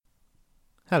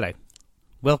Hello.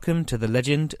 Welcome to the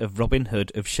legend of Robin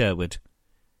Hood of Sherwood.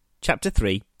 Chapter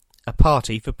 3. A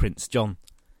Party for Prince John.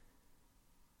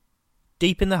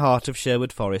 Deep in the heart of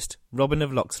Sherwood Forest, Robin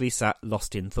of Locksley sat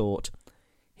lost in thought.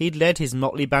 He'd led his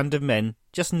motley band of men,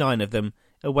 just 9 of them,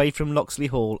 away from Locksley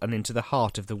Hall and into the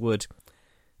heart of the wood.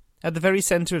 At the very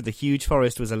centre of the huge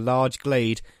forest was a large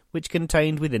glade, which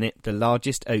contained within it the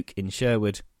largest oak in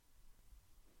Sherwood.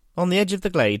 On the edge of the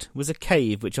glade was a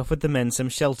cave which offered the men some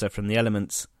shelter from the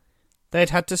elements. They had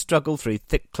had to struggle through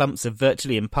thick clumps of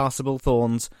virtually impassable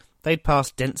thorns. They'd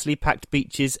passed densely packed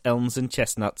beeches, elms and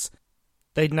chestnuts.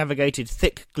 They'd navigated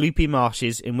thick, gloopy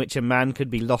marshes in which a man could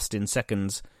be lost in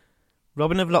seconds.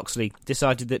 Robin of Locksley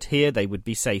decided that here they would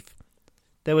be safe.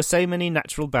 There were so many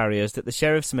natural barriers that the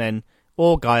sheriff's men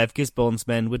or Guy of Gisborne's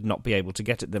men would not be able to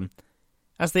get at them.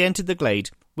 As they entered the glade,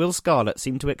 Will Scarlet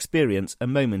seemed to experience a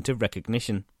moment of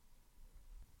recognition.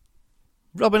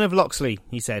 "Robin of Locksley,"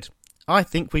 he said, "I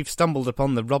think we've stumbled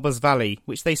upon the Robbers' Valley,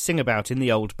 which they sing about in the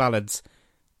old ballads.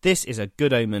 This is a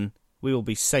good omen. We will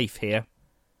be safe here."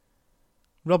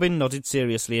 Robin nodded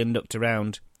seriously and looked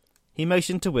around. He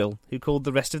motioned to Will, who called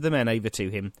the rest of the men over to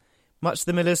him. Much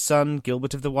the miller's son,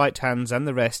 Gilbert of the White Hands, and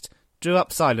the rest drew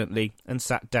up silently and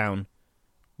sat down.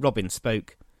 Robin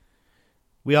spoke.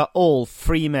 "We are all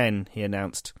free men," he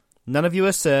announced. "None of you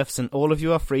are serfs, and all of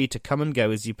you are free to come and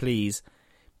go as you please.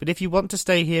 But if you want to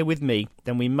stay here with me,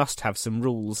 then we must have some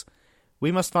rules.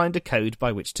 We must find a code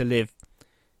by which to live.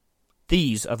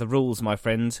 These are the rules, my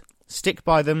friends. Stick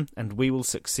by them, and we will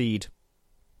succeed."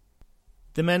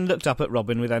 The men looked up at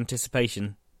Robin with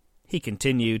anticipation. He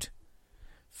continued.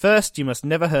 "First, you must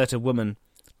never hurt a woman.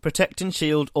 Protect and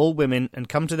shield all women, and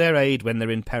come to their aid when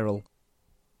they're in peril.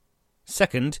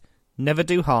 Second, never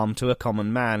do harm to a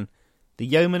common man. The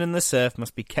yeoman and the serf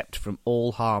must be kept from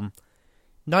all harm.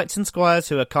 Knights and squires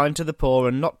who are kind to the poor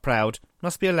and not proud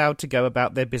must be allowed to go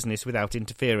about their business without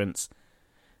interference.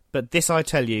 But this I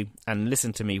tell you, and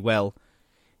listen to me well.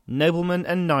 Noblemen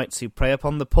and knights who prey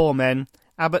upon the poor men,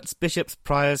 abbots, bishops,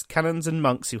 priors, canons and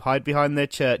monks who hide behind their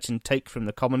church and take from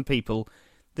the common people,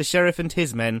 the sheriff and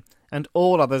his men, and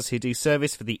all others who do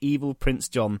service for the evil Prince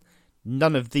John,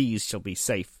 none of these shall be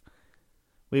safe.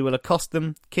 We will accost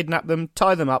them, kidnap them,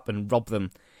 tie them up and rob them.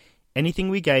 Anything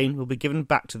we gain will be given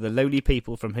back to the lowly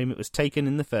people from whom it was taken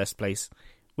in the first place.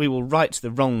 We will right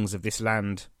the wrongs of this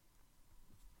land."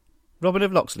 Robin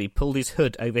of Locksley pulled his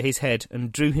hood over his head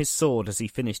and drew his sword as he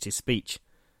finished his speech.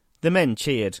 The men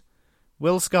cheered.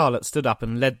 Will Scarlet stood up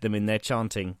and led them in their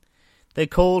chanting. They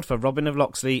called for Robin of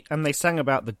Locksley, and they sang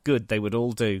about the good they would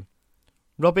all do.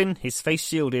 Robin, his face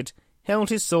shielded, held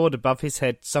his sword above his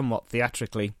head somewhat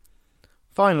theatrically.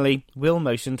 Finally, Will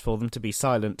motioned for them to be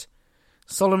silent.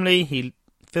 Solemnly he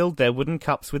filled their wooden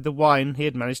cups with the wine he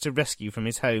had managed to rescue from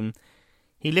his home.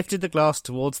 He lifted the glass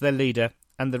towards their leader,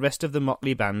 and the rest of the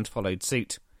motley band followed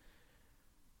suit.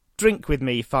 "Drink with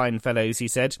me, fine fellows," he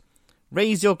said.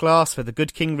 "Raise your glass for the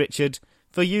good King Richard,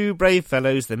 for you, brave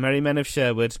fellows, the merry men of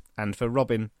Sherwood, and for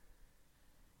Robin."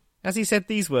 As he said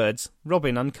these words,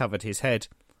 Robin uncovered his head.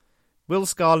 Will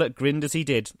Scarlet grinned as he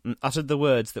did, and uttered the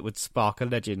words that would spark a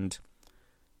legend.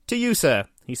 "To you, sir,"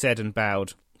 he said and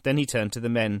bowed. Then he turned to the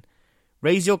men.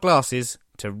 "Raise your glasses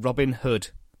to Robin Hood."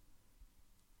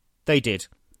 They did.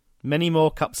 Many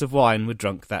more cups of wine were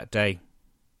drunk that day.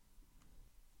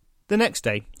 The next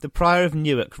day, the Prior of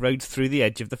Newark rode through the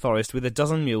edge of the forest with a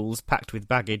dozen mules packed with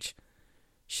baggage.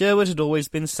 Sherwood had always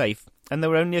been safe, and there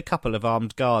were only a couple of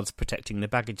armed guards protecting the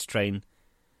baggage train.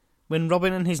 When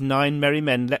Robin and his 9 merry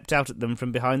men leapt out at them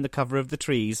from behind the cover of the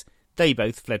trees, they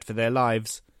both fled for their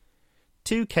lives.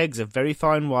 2 kegs of very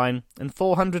fine wine and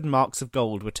 400 marks of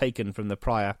gold were taken from the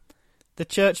prior. The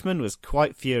churchman was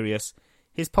quite furious.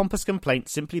 His pompous complaint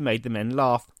simply made the men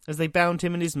laugh, as they bound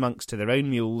him and his monks to their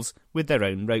own mules with their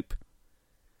own rope.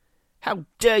 "How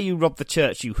dare you rob the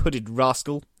church, you hooded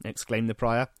rascal!" exclaimed the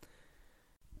prior.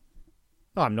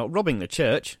 "I'm not robbing the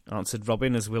church," answered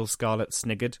Robin as Will Scarlet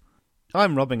sniggered.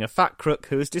 "I'm robbing a fat crook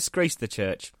who has disgraced the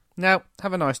church. Now,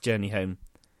 have a nice journey home."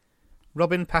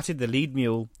 Robin patted the lead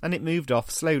mule, and it moved off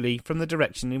slowly from the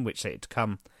direction in which it had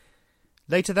come.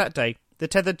 Later that day, the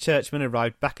tethered churchman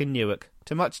arrived back in Newark,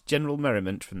 to much general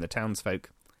merriment from the townsfolk.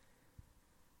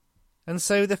 And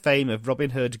so the fame of Robin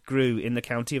Hood grew in the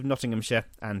county of Nottinghamshire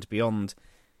and beyond.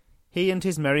 He and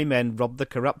his merry men robbed the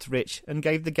corrupt rich and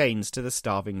gave the gains to the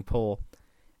starving poor.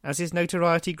 As his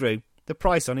notoriety grew, the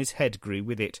price on his head grew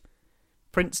with it.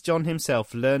 Prince John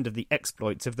himself learned of the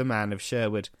exploits of the man of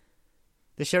Sherwood.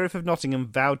 The Sheriff of Nottingham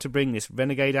vowed to bring this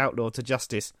renegade outlaw to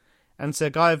justice, and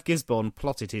Sir Guy of Gisborne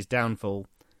plotted his downfall.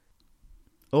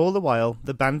 All the while,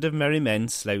 the band of merry men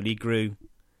slowly grew.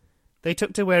 They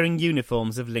took to wearing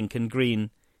uniforms of Lincoln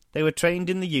green, They were trained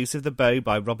in the use of the bow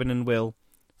by Robin and Will,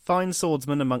 fine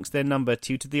swordsmen amongst their number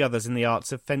tutored the others in the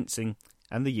arts of fencing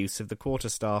and the use of the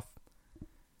quarterstaff.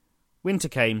 Winter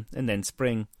came, and then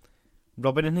spring.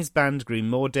 Robin and his band grew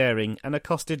more daring and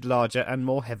accosted larger and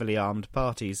more heavily armed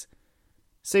parties.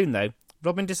 Soon, though,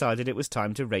 Robin decided it was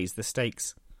time to raise the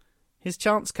stakes. His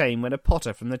chance came when a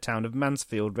potter from the town of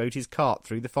Mansfield rode his cart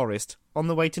through the forest on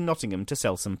the way to Nottingham to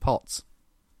sell some pots.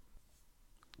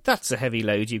 "That's a heavy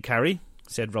load you carry,"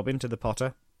 said Robin to the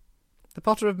potter. The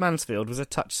potter of Mansfield was a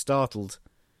touch startled.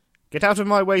 "Get out of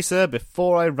my way, sir,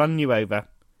 before I run you over."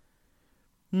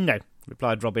 "No,"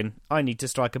 replied Robin, "I need to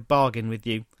strike a bargain with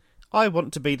you. I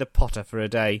want to be the potter for a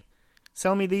day.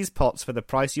 Sell me these pots for the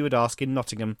price you would ask in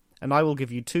Nottingham, and I will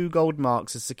give you 2 gold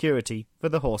marks as security for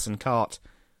the horse and cart.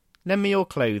 Lend me your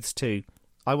clothes too.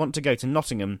 I want to go to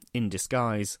Nottingham in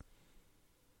disguise."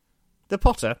 The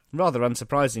potter, rather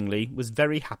unsurprisingly, was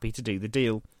very happy to do the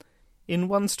deal. In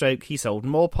one stroke he sold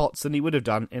more pots than he would have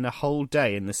done in a whole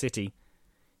day in the city.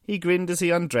 He grinned as he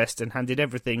undressed and handed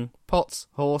everything, pots,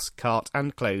 horse, cart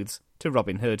and clothes, to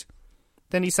Robin Hood.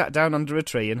 Then he sat down under a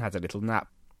tree and had a little nap.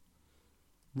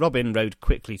 Robin rode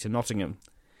quickly to Nottingham.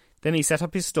 Then he set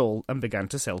up his stall and began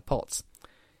to sell pots.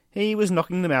 He was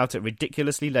knocking them out at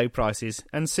ridiculously low prices,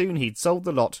 and soon he'd sold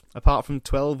the lot, apart from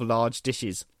 12 large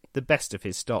dishes, the best of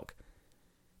his stock.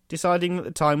 Deciding that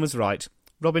the time was right,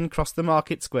 Robin crossed the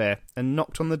market square and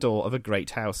knocked on the door of a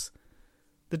great house.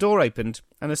 The door opened,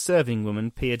 and a serving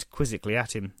woman peered quizzically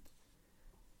at him.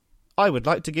 "I would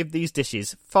like to give these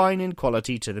dishes, fine in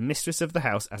quality, to the mistress of the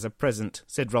house as a present,"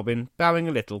 said Robin, bowing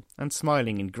a little and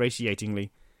smiling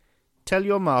ingratiatingly. "Tell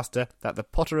your master that the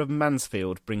potter of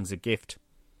Mansfield brings a gift."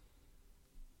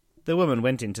 The woman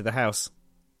went into the house.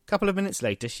 A couple of minutes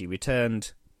later she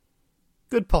returned.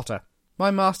 "Good potter,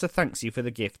 my master thanks you for the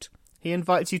gift. He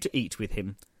invites you to eat with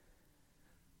him."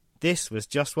 This was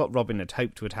just what Robin had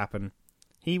hoped would happen.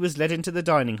 He was led into the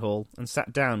dining hall and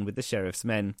sat down with the sheriff's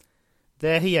men.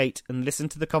 There he ate and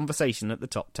listened to the conversation at the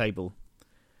top table.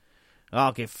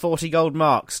 "I'll give 40 gold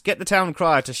marks. Get the town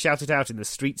crier to shout it out in the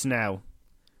streets now."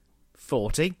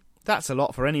 40? That's a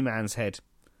lot for any man's head."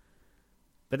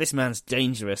 "But this man's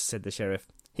dangerous," said the sheriff.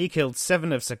 "He killed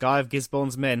 7 of Sir Guy of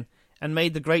Gisborne's men and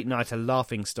made the great knight a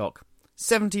laughing-stock.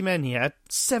 70 men he had,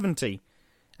 70!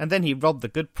 And then he robbed the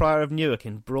good prior of Newark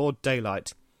in broad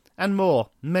daylight. And more,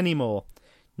 many more.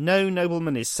 No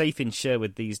nobleman is safe in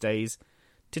Sherwood these days.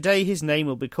 Today his name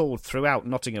will be called throughout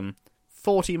Nottingham.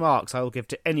 40 marks I will give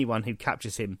to anyone who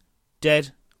captures him,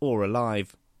 dead or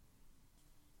alive."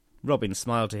 Robin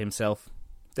smiled to himself.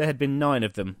 There had been 9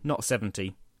 of them, not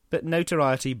 70. But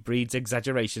notoriety breeds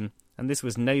exaggeration, and this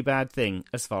was no bad thing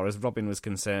as far as Robin was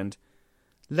concerned.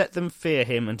 Let them fear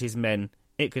him and his men.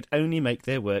 It could only make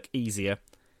their work easier.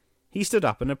 He stood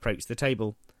up and approached the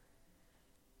table.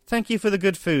 "Thank you for the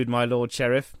good food, my Lord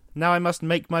Sheriff. Now I must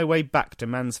make my way back to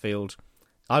Mansfield.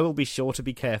 I will be sure to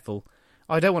be careful.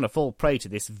 I don't want to fall prey to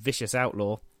this vicious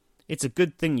outlaw. It's a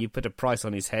good thing you put a price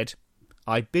on his head.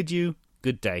 I bid you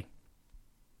good day."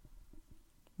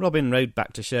 Robin rode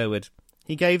back to Sherwood.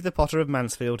 He gave the potter of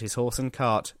Mansfield his horse and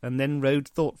cart, and then rode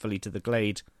thoughtfully to the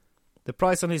glade. The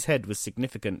price on his head was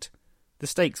significant. The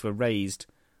stakes were raised.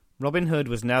 Robin Hood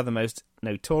was now the most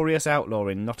notorious outlaw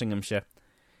in Nottinghamshire.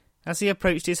 As he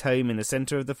approached his home in the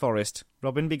centre of the forest,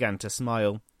 Robin began to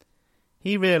smile.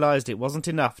 He realised it wasn't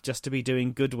enough just to be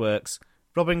doing good works,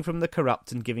 robbing from the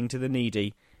corrupt and giving to the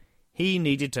needy. He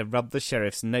needed to rub the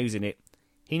sheriff's nose in it.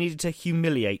 He needed to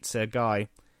humiliate Sir Guy.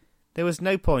 There was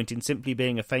no point in simply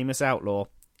being a famous outlaw.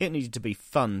 It needed to be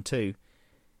fun too.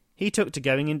 He took to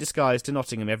going in disguise to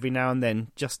Nottingham every now and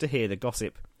then, just to hear the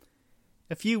gossip.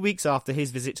 A few weeks after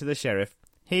his visit to the sheriff,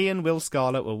 he and Will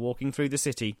Scarlet were walking through the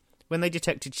city, when they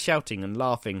detected shouting and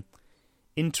laughing.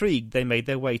 Intrigued, they made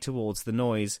their way towards the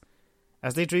noise.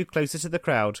 As they drew closer to the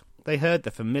crowd, they heard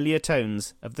the familiar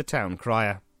tones of the town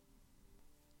crier.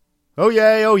 Oh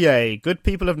yea, good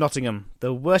people of Nottingham,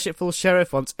 the worshipful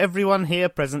sheriff wants everyone here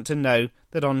present to know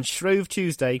that on Shrove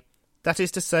Tuesday, that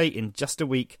is to say in just a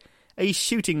week, a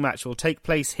shooting match will take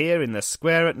place here in the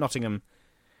square at Nottingham.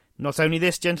 Not only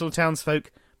this, gentle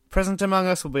townsfolk, present among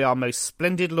us will be our most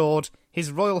splendid lord,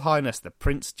 His Royal Highness the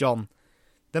Prince John.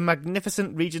 The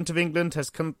magnificent Regent of England has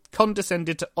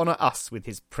condescended to honour us with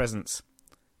his presence."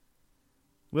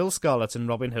 Will Scarlet and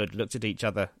Robin Hood looked at each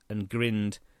other and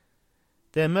grinned.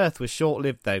 Their mirth was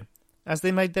short-lived, though. As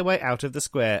they made their way out of the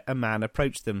square, a man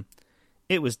approached them.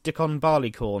 It was Dickon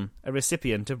Barleycorn, a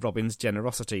recipient of Robin's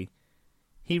generosity.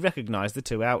 He recognised the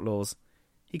 2 outlaws.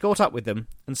 He caught up with them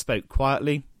and spoke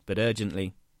quietly but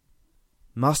urgently.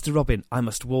 "Master Robin, I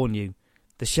must warn you.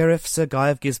 The Sheriff, Sir Guy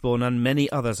of Gisborne, and many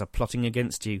others are plotting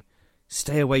against you.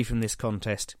 "Stay away from this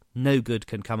contest. No good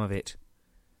can come of it."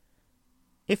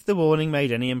 If the warning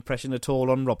made any impression at all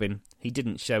on Robin, he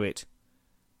didn't show it.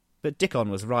 But Dickon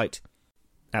was right.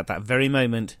 At that very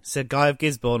moment, Sir Guy of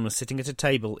Gisborne was sitting at a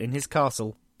table in his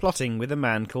castle, plotting with a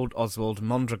man called Oswald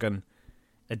Mondragon.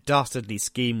 A dastardly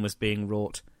scheme was being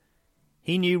wrought.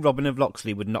 He knew Robin of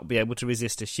Locksley would not be able to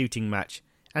resist a shooting match,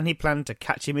 and he planned to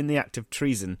catch him in the act of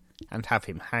treason and have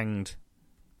him hanged.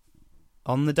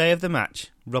 On the day of the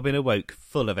match, Robin awoke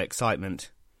full of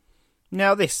excitement.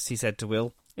 "Now this," he said to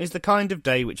Will, "is the kind of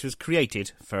day which was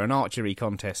created for an archery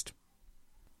contest."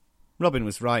 Robin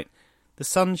was right. The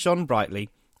sun shone brightly.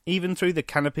 Even through the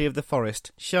canopy of the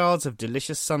forest, shards of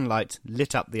delicious sunlight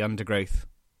lit up the undergrowth.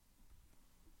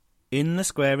 In the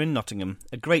square in Nottingham,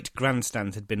 a great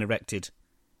grandstand had been erected.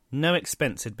 No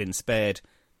expense had been spared.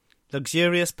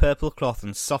 Luxurious purple cloth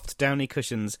and soft downy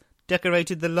cushions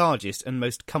decorated the largest and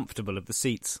most comfortable of the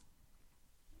seats.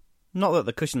 Not that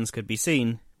the cushions could be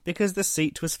seen, because the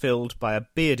seat was filled by a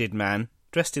bearded man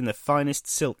dressed in the finest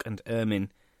silk and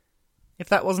ermine. If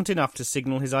that wasn't enough to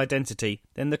signal his identity,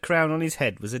 then the crown on his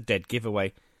head was a dead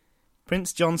giveaway.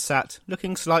 Prince John sat,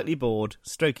 looking slightly bored,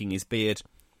 stroking his beard.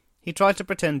 He tried to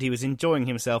pretend he was enjoying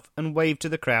himself and waved to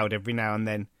the crowd every now and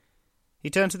then.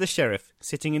 He turned to the sheriff,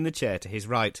 sitting in the chair to his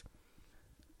right.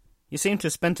 "You seem to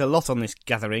have spent a lot on this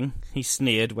gathering," he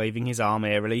sneered, waving his arm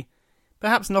airily.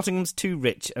 "Perhaps Nottingham's too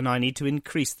rich and I need to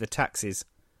increase the taxes."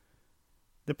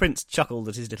 The prince chuckled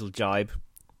at his little jibe.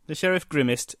 The sheriff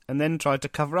grimaced, and then tried to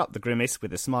cover up the grimace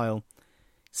with a smile.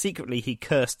 Secretly he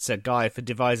cursed Sir Guy for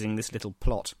devising this little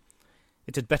plot.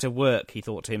 It had better work, he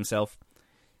thought to himself.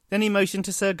 Then he motioned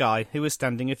to Sir Guy, who was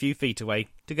standing a few feet away,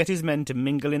 to get his men to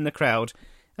mingle in the crowd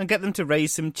and get them to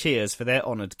raise some cheers for their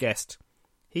honoured guest.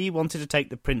 He wanted to take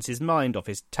the prince's mind off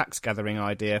his tax-gathering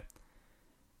idea.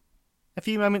 A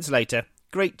few moments later,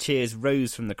 great cheers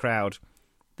rose from the crowd.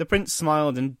 The prince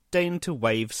smiled and deigned to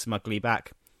wave smugly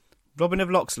back. Robin of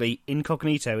Locksley,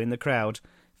 incognito in the crowd,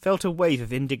 felt a wave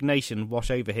of indignation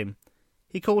wash over him.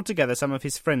 He called together some of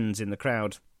his friends in the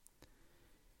crowd.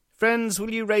 "Friends,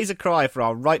 will you raise a cry for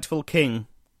our rightful king?"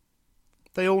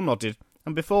 They all nodded,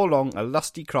 and before long a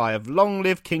lusty cry of "Long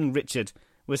live King Richard"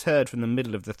 was heard from the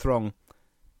middle of the throng.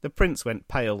 The prince went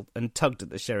pale and tugged at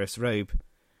the sheriff's robe.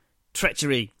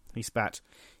 "Treachery!" he spat.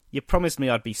 "You promised me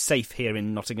I'd be safe here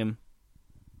in Nottingham."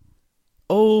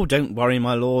 "Oh, don't worry,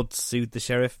 my lord," soothed the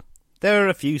sheriff. "There are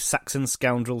a few Saxon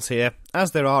scoundrels here,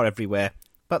 as there are everywhere,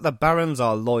 but the barons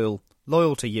are loyal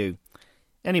to you.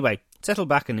 Anyway, settle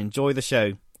back and enjoy the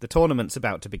show. The tournament's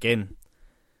about to begin."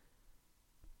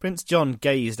 Prince John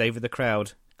gazed over the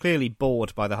crowd, clearly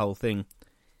bored by the whole thing.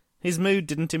 His mood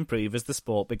didn't improve as the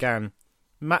sport began.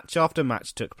 Match after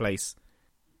match took place.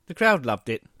 The crowd loved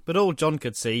it, but all John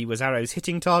could see was arrows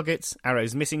hitting targets,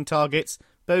 arrows missing targets,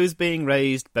 bows being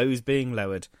raised, bows being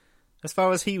lowered. As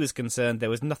far as he was concerned, there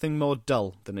was nothing more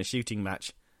dull than a shooting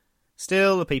match.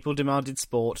 Still, the people demanded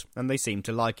sport, and they seemed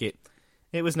to like it.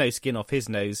 It was no skin off his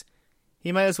nose.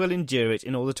 He may as well endure it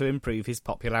in order to improve his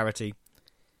popularity.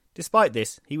 Despite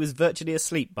this, he was virtually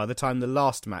asleep by the time the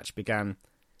last match began.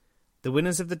 The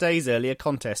winners of the day's earlier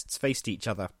contests faced each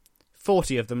other.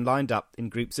 40 of them lined up in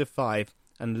groups of 5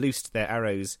 and loosed their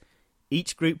arrows.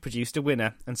 Each group produced a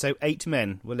winner, and so 8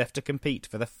 men were left to compete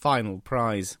for the final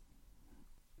prize.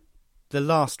 The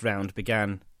last round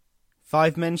began.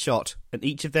 5 men shot, and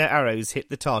each of their arrows hit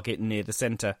the target near the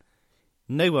centre.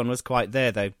 No one was quite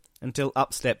there, though, until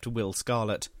up stepped Will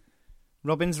Scarlet.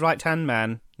 Robin's right-hand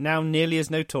man, now nearly as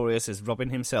notorious as Robin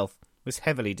himself, was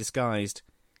heavily disguised.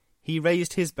 He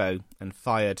raised his bow and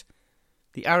fired.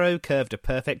 The arrow curved a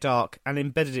perfect arc and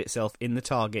embedded itself in the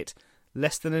target,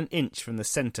 less than an inch from the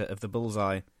centre of the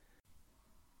bullseye.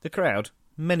 The crowd,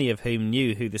 many of whom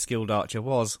knew who the skilled archer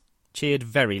was, cheered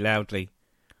very loudly.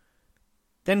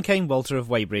 Then came Walter of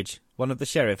Weybridge, one of the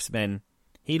sheriff's men.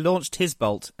 He launched his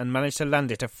bolt and managed to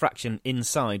land it a fraction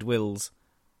inside Will's.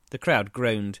 The crowd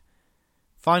groaned.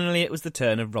 Finally it was the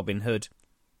turn of Robin Hood.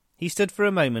 He stood for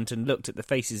a moment and looked at the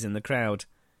faces in the crowd.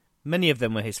 Many of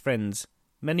them were his friends.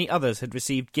 Many others had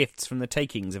received gifts from the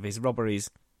takings of his robberies.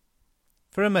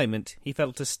 For a moment he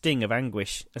felt a sting of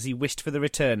anguish as he wished for the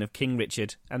return of King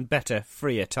Richard and better,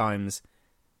 freer times.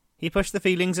 He pushed the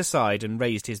feelings aside and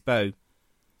raised his bow.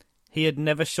 He had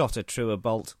never shot a truer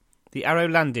bolt. The arrow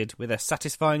landed with a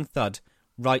satisfying thud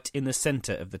right in the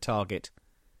centre of the target.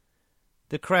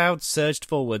 The crowd surged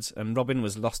forwards and Robin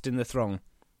was lost in the throng,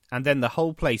 and then the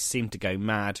whole place seemed to go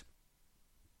mad.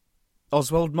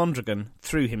 Oswald Mondragon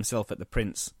threw himself at the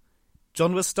prince.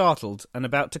 John was startled and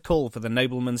about to call for the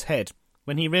nobleman's head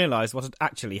when he realised what had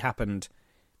actually happened.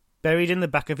 Buried in the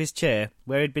back of his chair,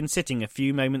 where he had been sitting a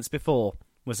few moments before,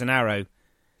 was an arrow.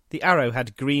 The arrow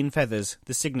had green feathers,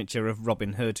 the signature of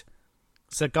Robin Hood.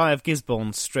 Sir Guy of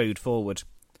Gisborne strode forward.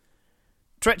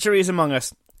 "Treachery is among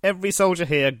us. Every soldier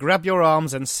here, grab your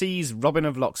arms and seize Robin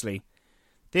of Locksley.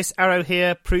 This arrow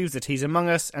here proves that he's among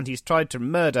us and he's tried to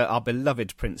murder our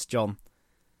beloved Prince John."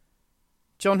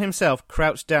 John himself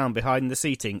crouched down behind the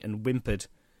seating and whimpered.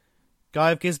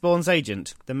 Guy of Gisborne's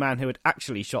agent, the man who had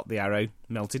actually shot the arrow,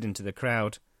 melted into the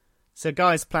crowd. Sir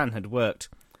Guy's plan had worked.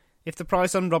 If the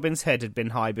price on Robin's head had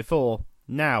been high before,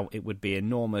 now it would be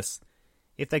enormous.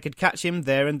 If they could catch him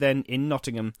there and then in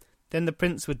Nottingham, then the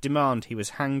prince would demand he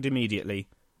was hanged immediately.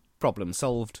 Problem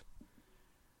solved.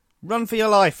 "Run for your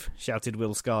life!" shouted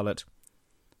Will Scarlet.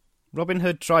 Robin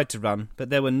Hood tried to run, but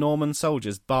there were Norman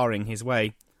soldiers barring his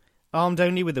way. Armed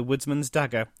only with a woodsman's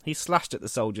dagger, he slashed at the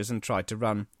soldiers and tried to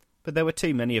run, but there were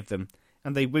too many of them,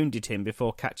 and they wounded him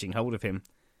before catching hold of him.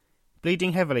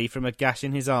 Bleeding heavily from a gash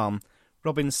in his arm,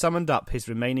 Robin summoned up his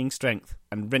remaining strength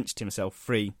and wrenched himself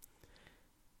free.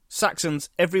 "Saxons,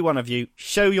 every one of you,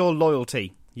 show your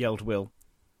loyalty!" yelled Will.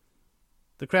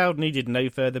 The crowd needed no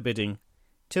further bidding.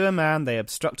 To a man they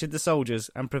obstructed the soldiers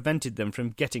and prevented them from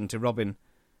getting to Robin.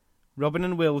 Robin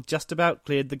and Will just about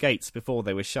cleared the gates before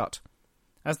they were shut.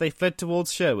 As they fled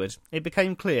towards Sherwood, it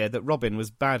became clear that Robin was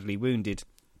badly wounded.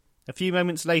 A few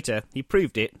moments later, he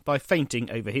proved it by fainting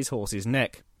over his horse's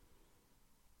neck.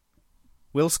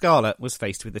 Will Scarlet was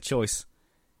faced with a choice.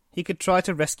 He could try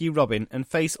to rescue Robin and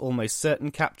face almost certain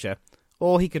capture,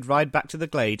 or he could ride back to the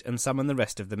glade and summon the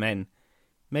rest of the men.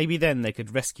 Maybe then they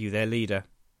could rescue their leader.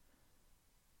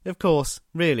 Of course,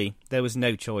 really, there was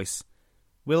no choice.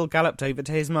 Will galloped over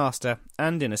to his master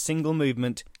and, in a single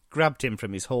movement, grabbed him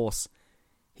from his horse.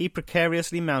 He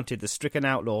precariously mounted the stricken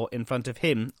outlaw in front of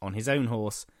him on his own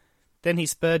horse. Then he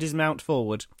spurred his mount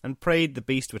forward and prayed the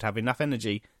beast would have enough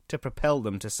energy to propel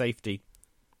them to safety.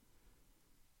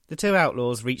 The two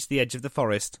outlaws reached the edge of the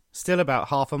forest, still about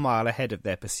half a mile ahead of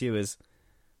their pursuers.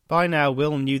 By now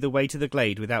Will knew the way to the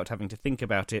glade without having to think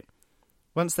about it.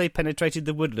 Once they penetrated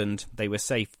the woodland, they were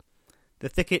safe. The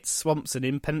thickets, swamps and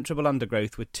impenetrable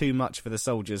undergrowth were too much for the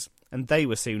soldiers, and they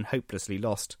were soon hopelessly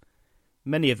lost.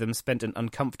 Many of them spent an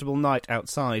uncomfortable night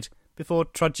outside, before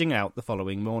trudging out the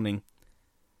following morning.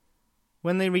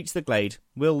 When they reached the glade,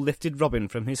 Will lifted Robin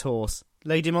from his horse,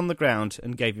 laid him on the ground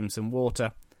and gave him some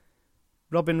water.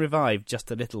 Robin revived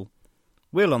just a little.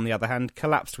 Will, on the other hand,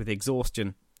 collapsed with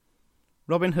exhaustion.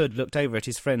 Robin Hood looked over at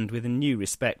his friend with a new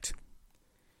respect.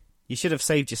 "You should have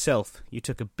saved yourself. You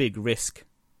took a big risk."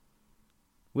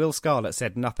 Will Scarlet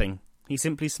said nothing. He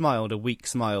simply smiled a weak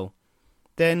smile.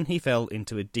 Then he fell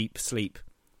into a deep sleep.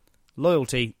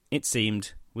 Loyalty, it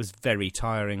seemed, was very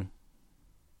tiring.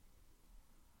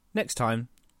 Next time,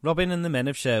 Robin and the men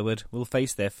of Sherwood will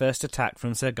face their first attack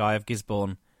from Sir Guy of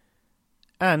Gisborne.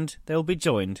 And they will be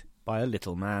joined by a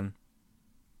little man.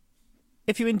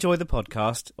 If you enjoy the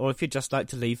podcast, or if you'd just like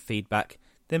to leave feedback,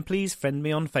 then please friend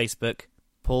me on Facebook,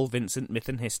 Paul Vincent Myth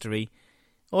and History,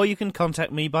 or you can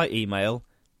contact me by email,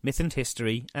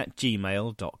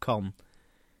 mythandhistory@gmail.com.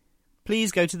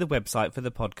 Please go to the website for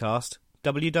the podcast,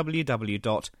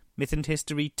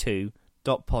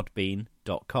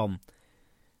 www.mythandhistory2.podbean.com.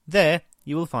 There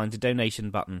you will find a donation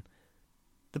button.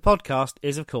 The podcast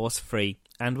is of course free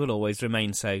and will always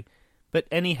remain so, but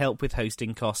any help with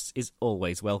hosting costs is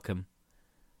always welcome.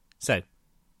 So,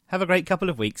 have a great couple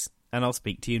of weeks, and I'll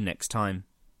speak to you next time.